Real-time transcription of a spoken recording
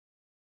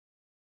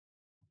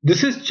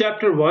This is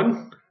chapter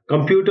 1,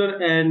 computer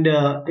and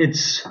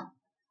its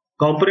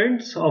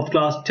components of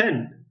class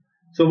 10.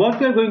 So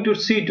what we are going to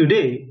see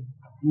today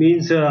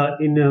means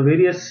in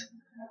various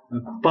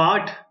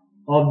part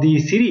of the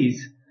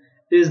series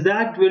is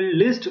that we'll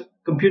list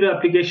computer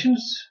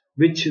applications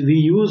which we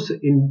use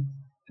in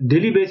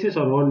daily basis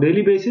or on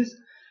daily basis.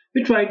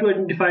 We try to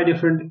identify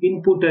different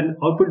input and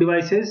output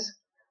devices,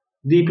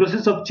 the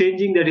process of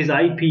changing, that is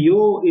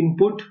IPO,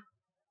 input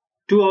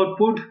to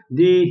output,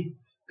 the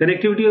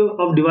connectivity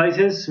of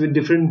devices with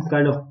different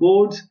kind of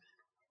ports,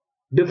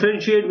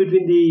 differentiate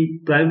between the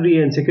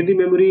primary and secondary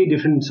memory,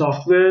 different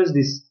softwares,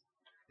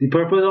 the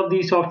purpose of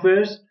these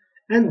softwares,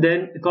 and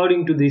then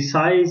according to the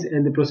size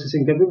and the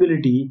processing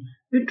capability,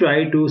 we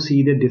try to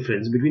see the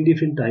difference between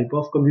different type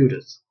of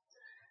computers.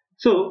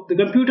 So the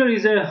computer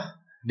is a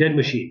dead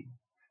machine.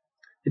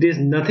 It is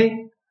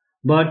nothing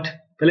but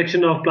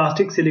collection of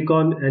plastic,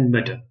 silicon and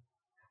metal.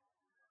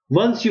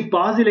 Once you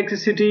pass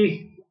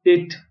electricity,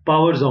 it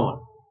powers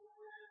on.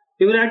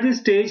 Even at this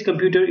stage,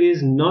 computer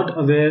is not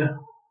aware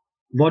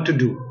what to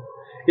do.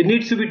 It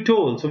needs to be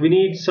told. So we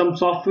need some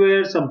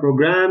software, some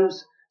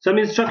programs, some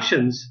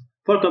instructions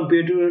for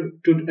computer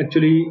to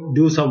actually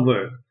do some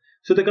work.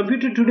 So the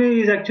computer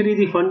today is actually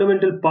the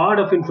fundamental part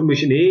of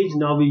information age.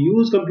 Now we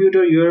use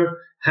computer. Your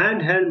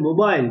handheld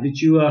mobile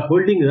which you are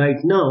holding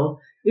right now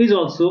is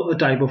also a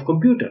type of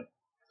computer.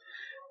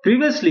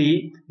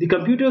 Previously, the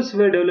computers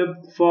were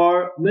developed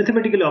for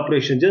mathematical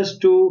operation,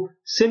 just to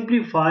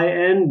simplify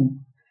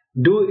and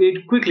do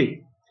it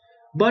quickly.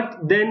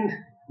 But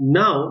then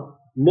now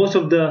most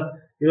of the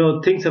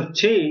things have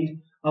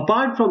changed.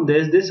 Apart from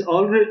this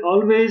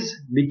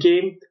always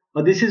became,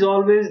 or this is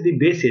always the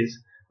basis.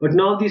 But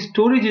now the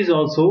storage is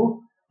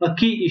also a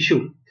key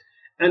issue,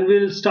 and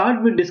we'll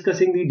start with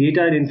discussing the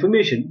data and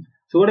information.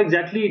 So what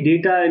exactly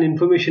data and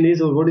information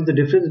is, or what is the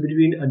difference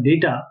between a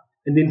data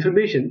and the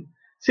information?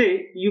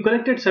 Say you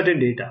collected certain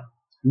data,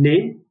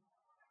 name,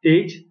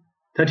 age,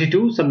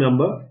 32, some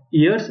number,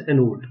 years and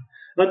old.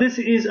 Now this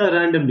is a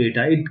random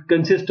data. It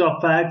consists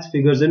of facts,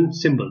 figures and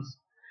symbols.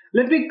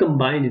 Let me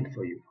combine it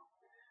for you.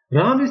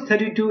 Ram is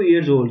 32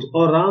 years old,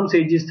 or Ram's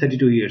age is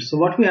 32 years. So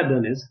what we have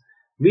done is,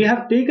 we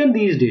have taken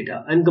these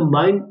data and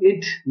combined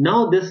it.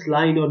 Now this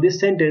line or this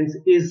sentence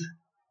is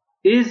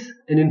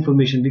an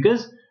information,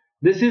 because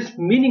this is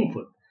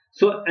meaningful.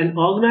 So an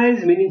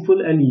organized,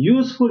 meaningful and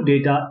useful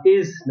data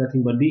is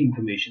nothing but the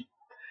information.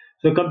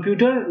 So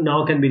computer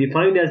now can be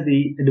defined as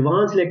the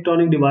advanced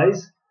electronic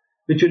device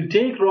which will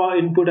take raw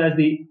input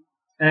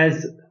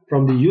as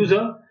from the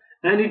user,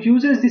 and it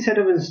uses the set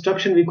of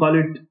instruction, we call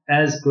it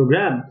as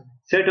program,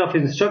 set of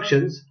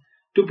instructions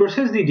to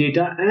process the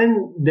data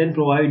and then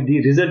provide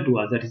the result to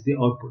us, that is the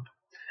output.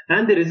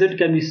 And the result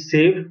can be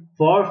saved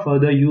for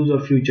further use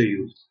or future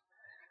use.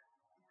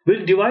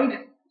 We'll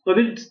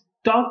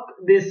talk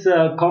this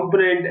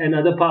component and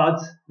other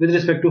parts with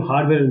respect to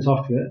hardware and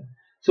software.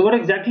 So what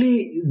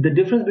exactly the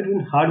difference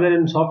between hardware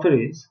and software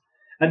is?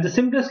 At the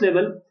simplest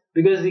level,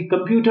 because the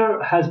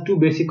computer has two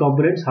basic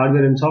components,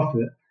 hardware and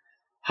software.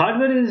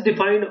 Hardware is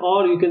defined,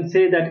 or you can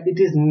say that it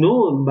is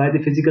known by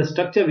the physical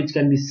structure which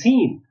can be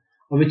seen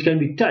or which can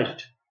be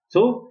touched.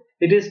 So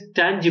it is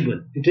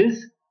tangible. It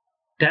is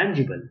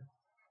tangible.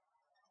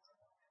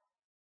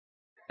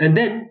 And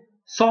then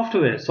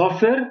software.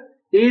 Software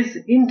is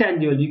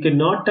intangible. You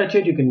cannot touch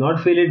it, you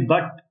cannot feel it,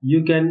 but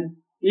you can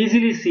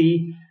easily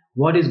see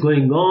what is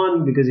going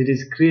on, because it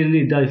is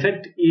clearly, the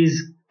effect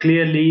is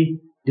clearly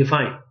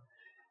defined.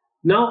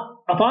 Now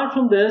apart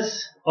from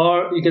this,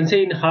 or you can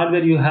say in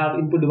hardware you have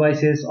input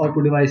devices,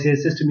 output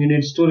devices, system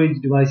units,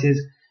 storage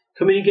devices,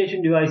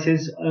 communication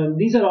devices.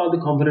 These are all the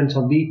components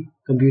of the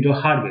computer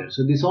hardware.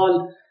 So this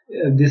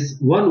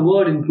one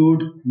word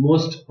include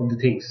most of the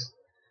things.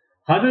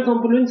 Hardware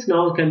components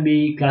now can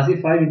be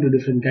classified into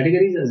different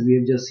categories, as we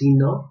have just seen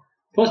now.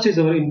 First is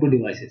our input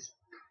devices.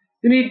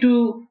 You need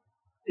to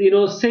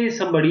say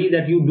somebody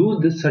that you do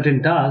this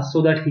certain task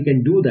so that he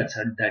can do that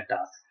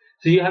task.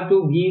 So you have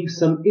to give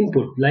some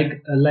input,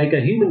 like a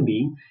human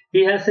being.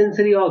 He has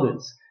sensory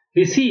organs.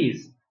 He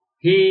sees,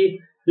 he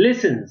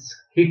listens,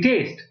 he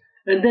tastes,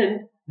 and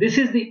then this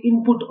is the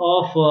input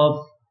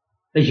of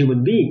a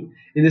human being.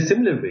 In a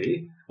similar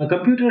way, a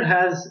computer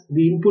has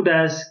the input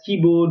as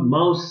keyboard,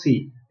 mouse.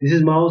 See, this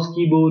is mouse,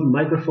 keyboard,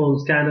 microphone,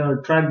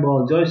 scanner,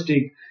 trackball,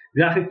 joystick,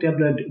 graphic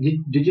tablet,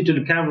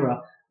 digital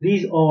camera.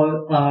 These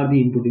all are the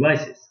input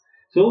devices.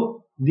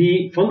 So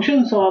the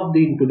functions of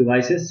the input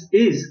devices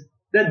is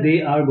that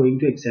they are going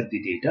to accept the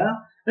data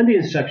and the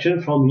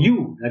instruction from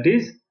you, that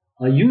is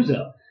a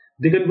user.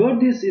 They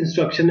convert this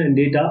instruction and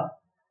data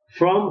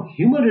from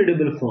human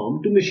readable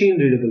form to machine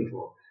readable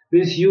form.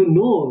 Means you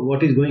know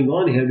what is going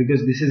on here,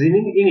 because this is in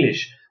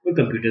English, but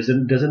computer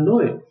doesn't know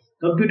it.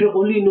 Computer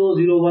only knows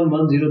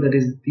 0110, that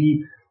is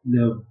the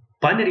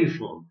binary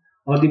form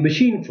or the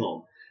machine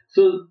form.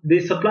 So they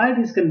supply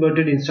this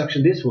converted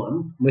instruction, this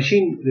one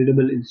machine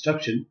readable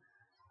instruction,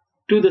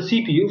 to the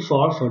CPU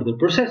for further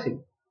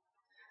processing.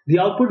 The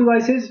output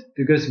devices,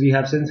 because we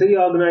have sensory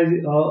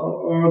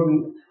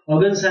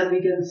organs, and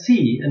we can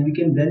see, and we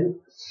can then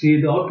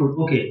see the output.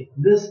 Okay,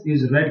 this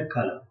is red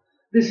color,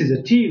 this is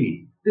a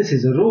TV, this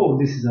is a road,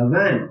 this is a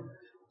van.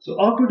 So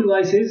output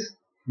devices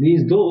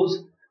means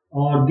those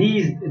or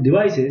these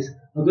devices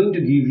are going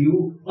to give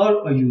you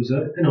or a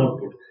user an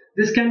output.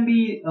 This can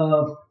be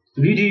a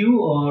VDU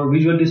or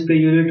visual display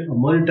unit, a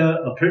monitor,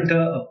 a printer,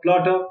 a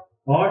plotter,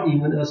 or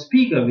even a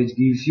speaker which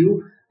gives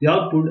you the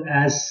output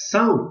as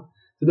sound.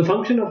 So the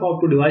function of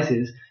output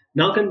devices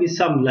now can be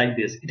summed like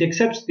this. It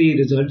accepts the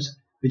results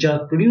which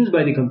are produced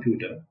by the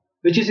computer,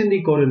 which is in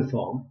the coded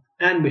form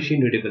and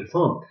machine readable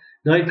form.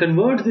 Now it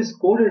converts these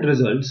coded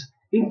results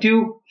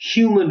into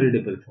human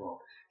readable form,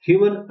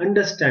 human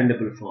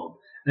understandable form,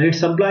 and it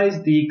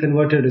supplies the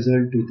converted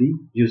result to the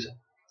user.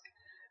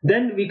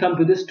 Then we come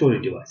to the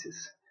storage devices.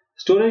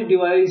 Storage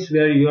device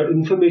where your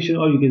information,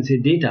 or you can say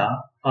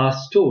data, are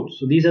stored.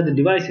 So these are the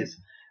devices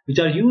which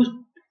are used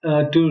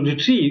to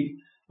retrieve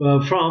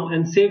from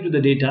and save to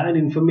the data and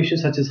information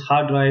such as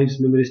hard drives,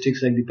 memory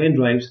sticks like the pen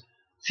drives,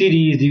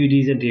 CDs,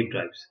 DVDs, and tape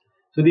drives.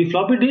 So the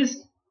floppy disk,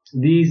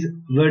 these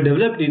were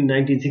developed in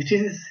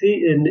 1960s,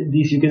 and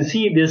these you can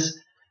see this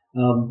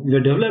were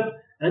developed,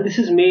 and this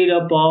is made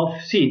up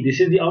of, see, this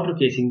is the outer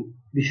casing.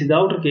 This is the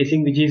outer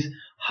casing which is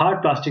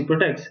hard plastic,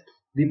 protects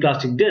the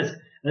plastic disc,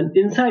 and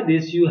inside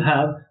this you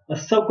have a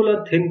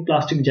circular thin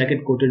plastic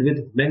jacket coated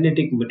with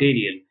magnetic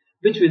material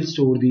which will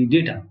store the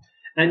data.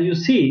 And you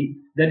see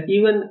that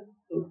even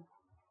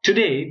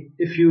today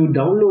if you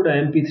download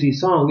an MP3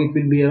 song, it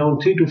will be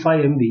around 3 to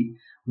 5 MB,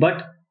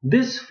 but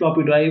this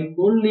floppy drive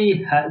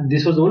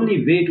this was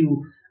only way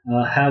to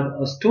have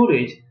a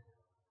storage.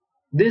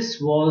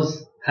 This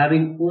was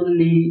having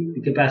only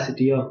the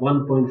capacity of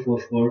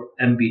 1.44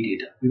 MB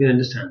data. You can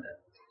understand that.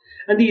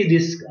 And these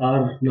disks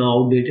are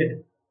now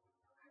outdated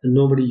and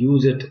nobody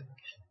use it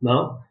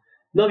now.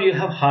 Now you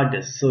have hard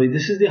disk. So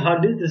this is the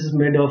hard disk. This is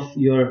made of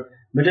your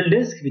metal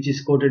disk which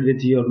is coated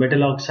with your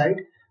metal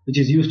oxide, which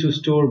is used to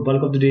store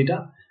bulk of the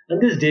data.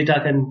 And this data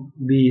can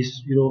be,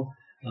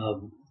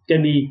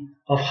 can be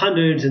of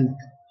hundreds and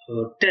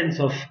tens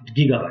of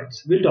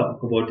gigabytes. We'll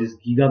talk about this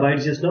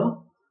gigabytes just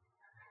now.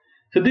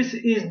 So this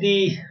is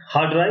the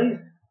hard drive.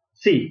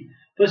 See,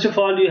 first of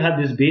all, you have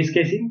this base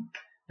casing.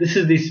 This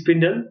is the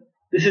spindle.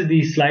 This is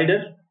the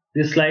slider.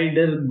 This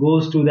slider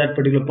goes to that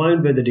particular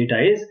point where the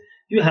data is.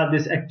 You have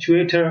this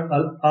actuator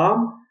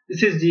arm.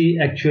 This is the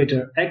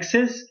actuator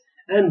axis,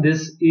 and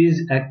this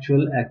is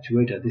actual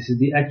actuator. This is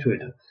the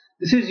actuator.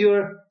 This is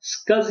your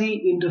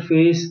SCSI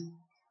interface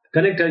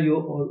connector. You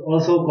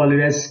also call it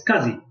as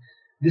SCSI.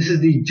 This is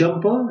the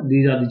jumper.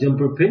 These are the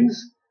jumper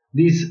pins.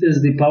 This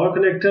is the power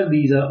connector.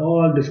 These are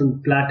all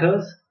different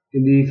platters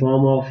in the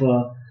form of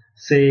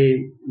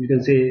say, you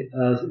can say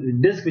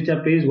discs which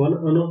are placed one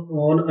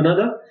on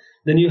another.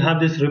 Then you have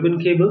this ribbon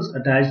cables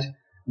attached.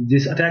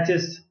 This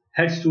attaches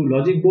heads to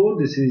logic board.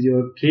 This is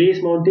your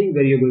case mounting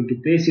where you're going to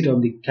place it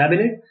on the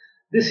cabinet.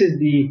 This is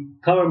the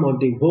cover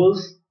mounting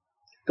holes.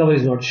 Cover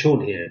is not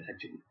shown here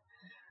actually.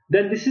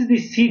 Then this is the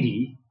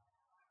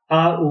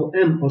CD-ROM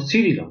or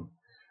CD-ROM.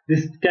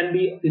 This can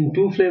be in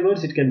two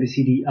flavors. It can be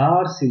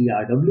CDR,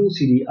 CDRW,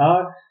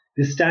 CDR.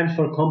 This stands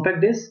for compact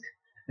disk,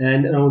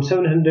 and around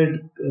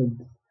 700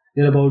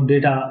 about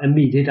data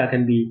MB data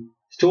can be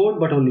stored,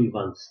 but only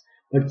once.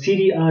 But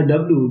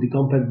CDRW, the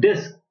compact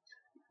disk,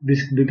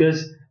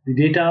 because the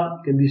data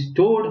can be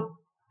stored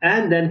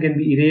and then can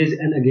be erased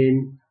and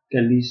again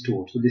can be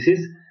stored. So this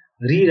is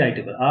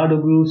rewritable.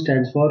 RW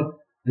stands for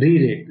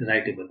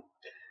rewritable.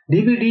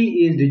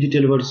 DVD is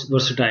digital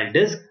versatile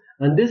disk,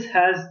 and this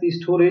has the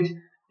storage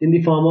in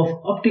the form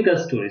of optical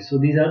storage. So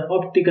these are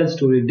optical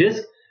storage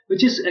disks,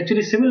 which is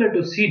actually similar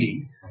to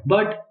CD,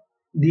 but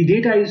the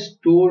data is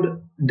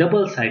stored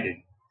double-sided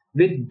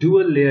with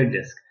dual layer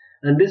disk,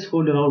 and this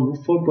holds around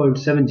 4.7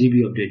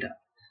 GB of data.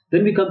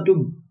 Then we come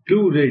to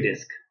Blu-ray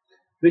disk,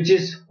 which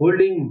is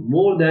holding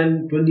more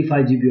than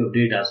 25 GB of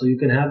data. So you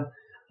can have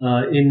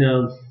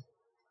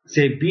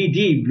say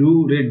BD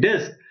Blu-ray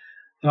disk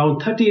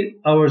around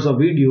 30 hours of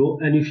video,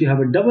 and if you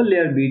have a double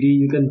layer BD,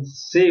 you can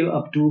save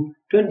up to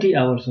 20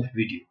 hours of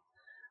video.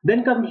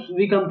 Then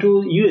we come to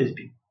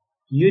USB,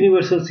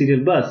 Universal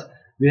Serial Bus.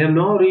 We have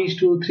now reached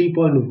to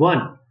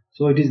 3.1,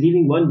 so it is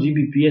giving 1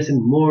 Gbps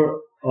and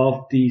more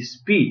of the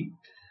speed,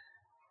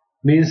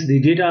 means the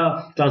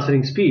data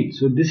transferring speed.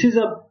 So this is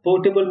a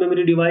portable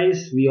memory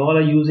device. We all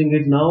are using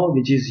it now,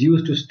 which is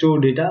used to store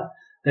data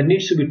that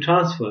needs to be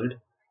transferred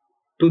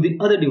to the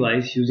other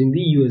device using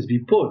the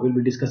USB port. We'll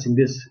be discussing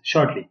this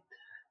shortly.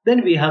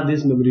 Then we have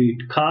this memory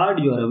card.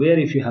 You are aware,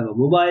 if you have a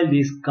mobile,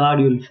 this card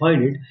you will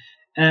find it.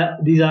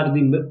 These are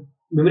the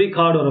memory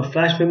card or a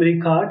flash memory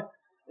card.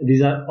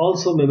 These are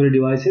also memory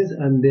devices,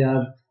 and they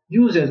are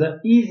used as the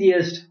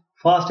easiest,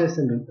 fastest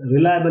and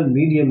reliable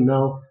medium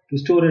now to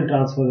store and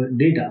transfer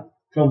data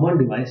from one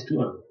device to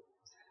another.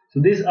 So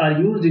these are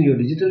used in your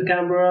digital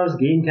cameras,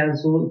 game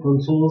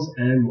consoles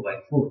and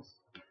mobile phones.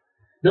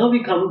 Now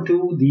we come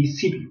to the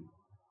CPU,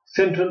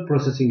 Central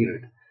Processing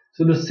Unit.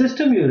 So the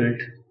system unit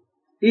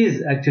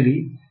is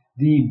actually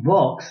the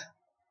box,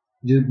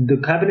 the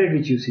cabinet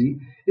which you see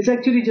is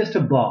actually just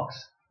a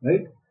box,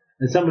 right?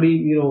 and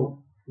somebody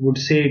would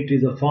say it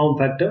is a form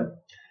factor.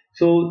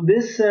 So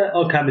this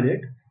or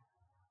cabinet,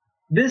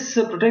 this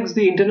protects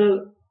the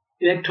internal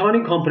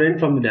electronic component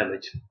from the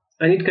damage,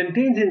 and it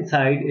contains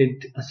inside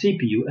it a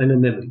CPU and a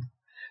memory.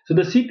 So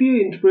the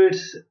CPU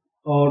interprets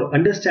or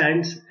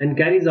understands and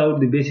carries out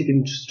the basic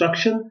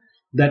instruction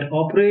that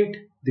operate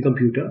the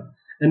computer,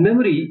 and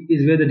memory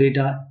is where the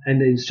data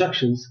and the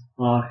instructions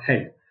are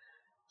held.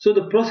 So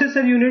the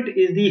processor unit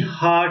is the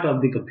heart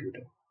of the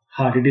computer.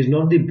 Heart, it is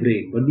not the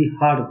brain, but the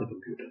heart of the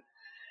computer.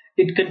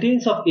 It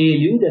contains of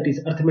ALU, that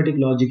is arithmetic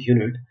logic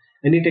unit,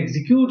 and it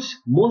executes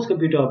most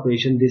computer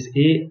operation, this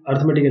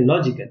arithmetic and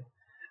logical.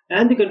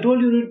 And the control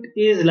unit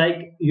is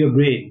like your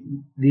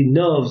brain. The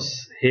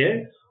nerves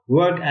here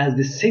work as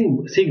the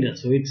signal,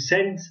 so it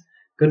sends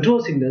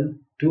control signal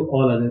to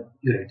all other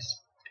units.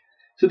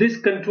 So this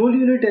control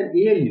unit and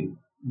ALU,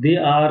 they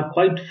are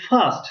quite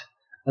fast.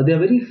 They are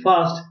very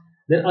fast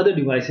than other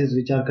devices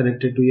which are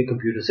connected to your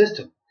computer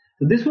system.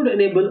 So this would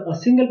enable a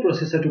single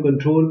processor to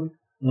control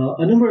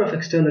a number of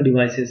external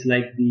devices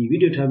like the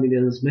video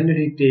terminals,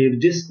 magnetic tape,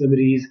 disk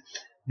memories,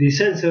 the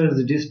sensors,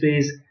 the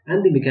displays,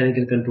 and the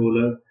mechanical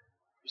controller,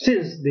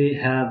 since they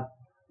have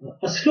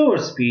a slower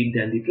speed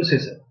than the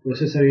processor.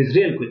 Processor is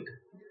real quick.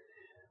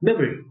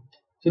 Memory.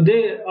 So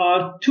there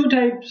are two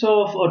types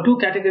of or two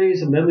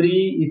categories of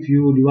memory if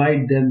you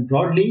divide them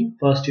broadly.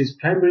 First is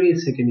primary,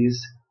 second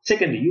is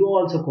secondary. You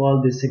also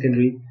call this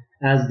secondary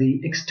as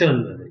the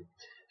external memory.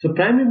 So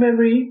primary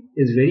memory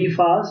is very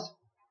fast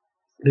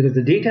because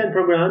the data and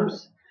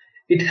programs,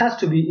 it has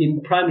to be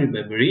in primary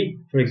memory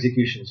for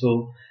execution.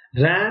 So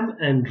RAM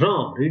and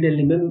ROM,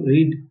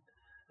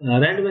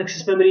 random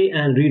access memory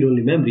and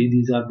read-only memory,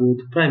 these are both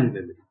primary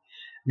memory.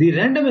 The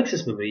random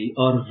access memory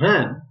or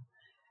RAM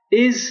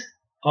is,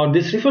 or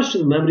this refers to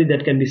the memory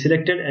that can be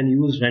selected and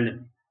used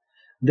randomly.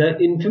 The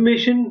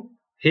information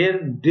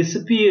here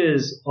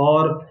disappears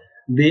or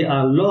they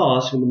are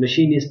lost when the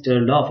machine is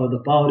turned off or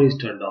the power is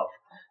turned off.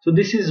 So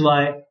this is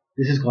why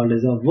this is called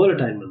as a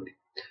volatile memory.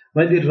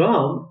 While the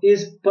ROM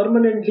is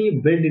permanently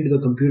built into the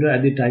computer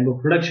at the time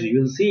of production. You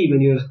will see when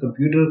your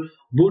computer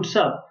boots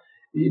up,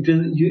 it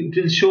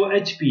will show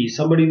HP,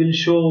 somebody will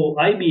show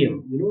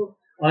IBM,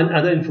 and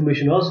other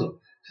information also.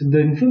 So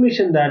the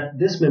information that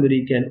this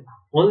memory can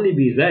only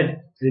be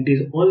read,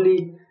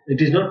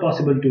 it is not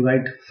possible to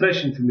write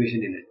fresh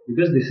information in it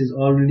because this is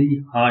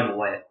already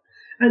hardwired,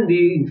 and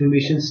the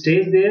information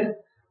stays there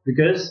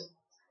because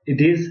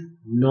it is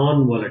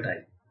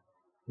non-volatile.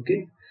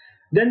 Okay.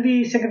 Then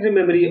the secondary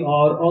memory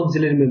or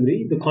auxiliary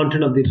memory, the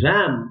content of the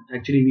RAM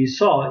actually we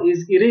saw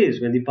is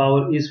erased when the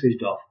power is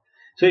switched off.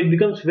 So it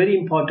becomes very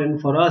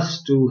important for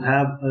us to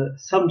have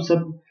some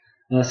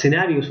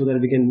scenario so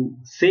that we can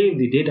save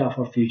the data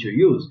for future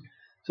use.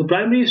 So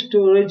primary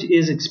storage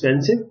is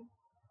expensive,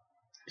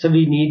 so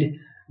we need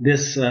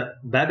this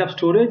backup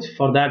storage.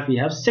 For that we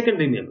have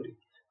secondary memory.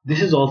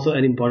 This is also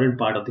an important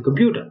part of the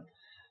computer.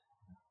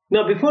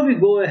 Now before we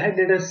go ahead,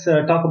 let us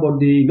talk about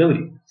the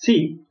memory.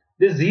 See,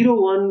 this 0,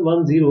 1,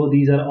 1, 0,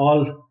 these are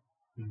all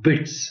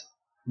bits.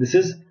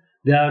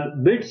 They are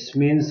bits,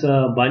 means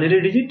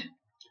binary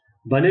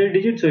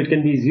digit, so it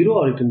can be 0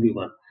 or it can be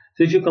 1.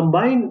 So if you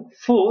combine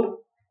 4,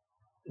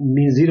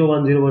 means 0,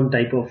 1, 0, 1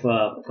 type of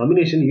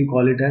combination, you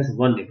call it as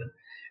 1 level.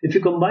 If you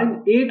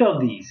combine 8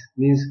 of these,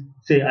 means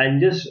say I'm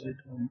just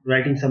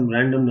writing some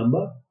random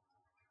number,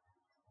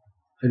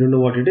 I don't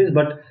know what it is,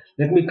 but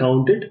let me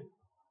count it.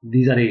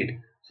 These are 8.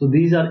 So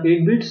these are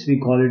 8 bits,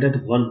 we call it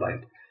as 1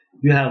 byte.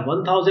 You have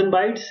 1000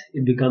 bytes,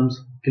 it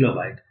becomes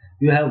kilobyte.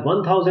 You have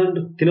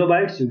 1000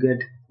 kilobytes, you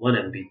get 1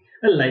 MB.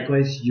 And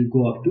likewise, you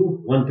go up to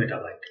 1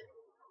 petabyte.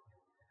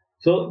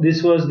 So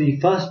this was the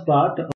first part